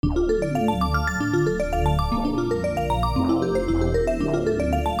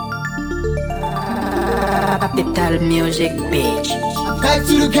Insuperable music bitch. Back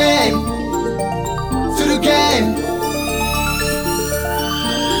to the game, to the game.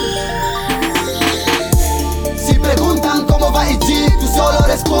 Si preguntan cómo va G, tú solo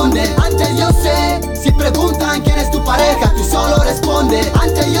responde. Antes yo sé. Si preguntan quién es tu pareja, tú solo responde.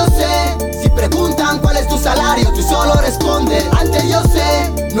 Antes yo sé. Si preguntan cuál es tu salario, tú solo responde. Antes yo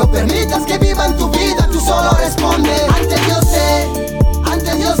sé. No permitas que vivan tu vida, tú solo responde. Antes yo sé.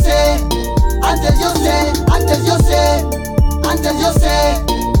 Antes yo sé. Antes yo sé. Antes yo sé. Antes yo sé.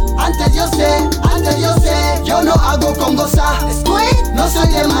 Antes yo sé. Antes yo sé. Yo no hago con goza. No soy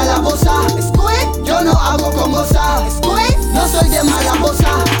de mala boza. Yo no hago con goza. No soy de mala boza.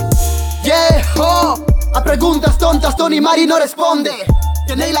 Yeah, oh. A preguntas tontas Tony Mari no responde.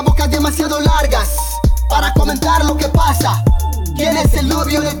 Tenéis las bocas demasiado largas para comentar lo que pasa. ¿Quién es el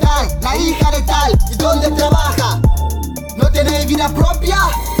novio de tal? La hija de tal. ¿Y dónde trabaja? ¿No tenéis vida propia?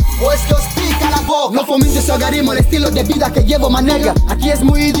 ¿O es que os pica la boca? No fomentes o agarrimo el estilo de vida que llevo, manega. Aquí es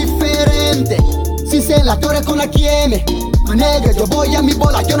muy diferente. Si se la torre con la quieme, manega, yo voy a mi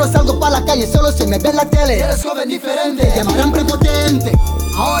bola. Yo no salgo pa' la calle, solo se me ve en la tele. Eres joven diferente, te llamarán prepotente.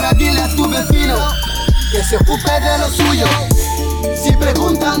 Ahora dile a tu vecino que se ocupe de lo suyo. Si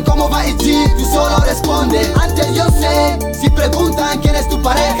preguntan cómo va G, tú solo responde. Antes yo sé. Si preguntan quién es tu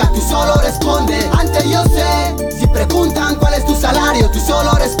pareja, tú solo responde. Antes yo sé. Si preguntan cuál es tu salario, tú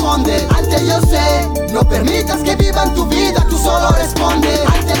solo responde. Antes yo sé. No permitas que vivan tu vida, tú solo responde.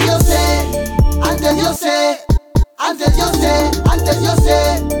 Antes yo sé. Antes yo sé. Antes yo sé. Antes yo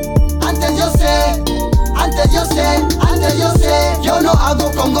sé. Antes yo sé. Antes yo sé. Antes yo sé. Yo no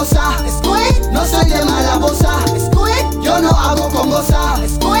hago con goza. No soy de mala boza. Yo no hago con goza.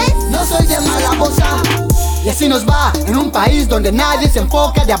 No soy de mala boza. Y así nos va en un país donde nadie se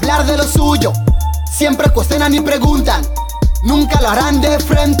enfoca de hablar de lo suyo. Siempre cuestionan y preguntan, nunca lo harán de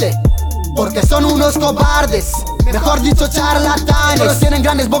frente, porque son unos cobardes, mejor dicho charlatanes. Solo tienen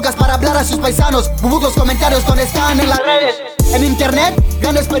grandes bocas para hablar a sus paisanos. Bubucos comentarios cuando están en las redes. En internet,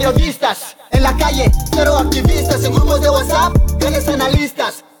 grandes periodistas. En la calle, cero activistas. En grupos de WhatsApp, grandes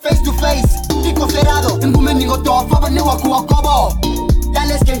analistas. Face to face, tico cerrado. En un mendigo todo, fabaneo a cuacobo.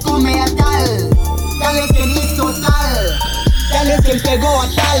 Tal es quien come a tal. Tal es quien hizo tal. Tal es quien pegó a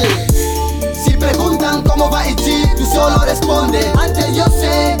tal. Si preguntan cómo va G, tú solo responde. Antes yo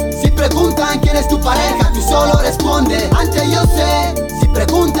sé. Si preguntan quién es tu pareja, tú solo responde. Antes yo sé. Si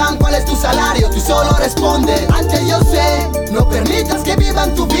preguntan cuál es tu salario, tú solo responde. Antes yo sé. No permitas que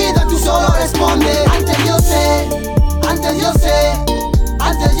vivan tu vida, tú solo responde. Antes yo sé. Antes yo sé.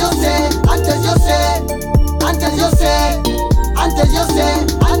 Antes yo sé. Antes yo sé. Antes yo sé. Antes yo sé.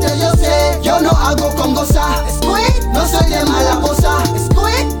 Antes yo sé. Yo no hago con goza. No soy de mala boza.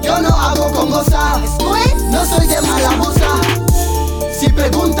 Yo no hago con goza. No soy de mala boza. Si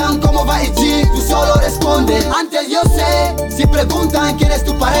preguntan cómo va G, tú solo responde. Antes yo sé. Si preguntan quién es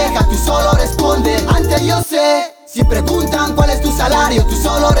tu pareja, tú solo responde. Antes yo sé. Si preguntan cuál es tu salario, tú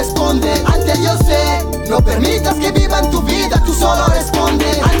solo responde. Antes yo sé. No permitas que vivan tu vida, tú solo responde.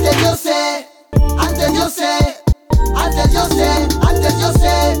 Antes yo sé. Antes yo sé. Antes yo sé. Antes yo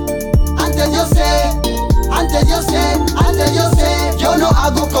sé. Antes yo sé. Antes yo sé. Antes yo sé. Yo no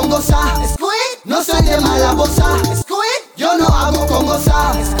hago con goza. No soy de mala boza.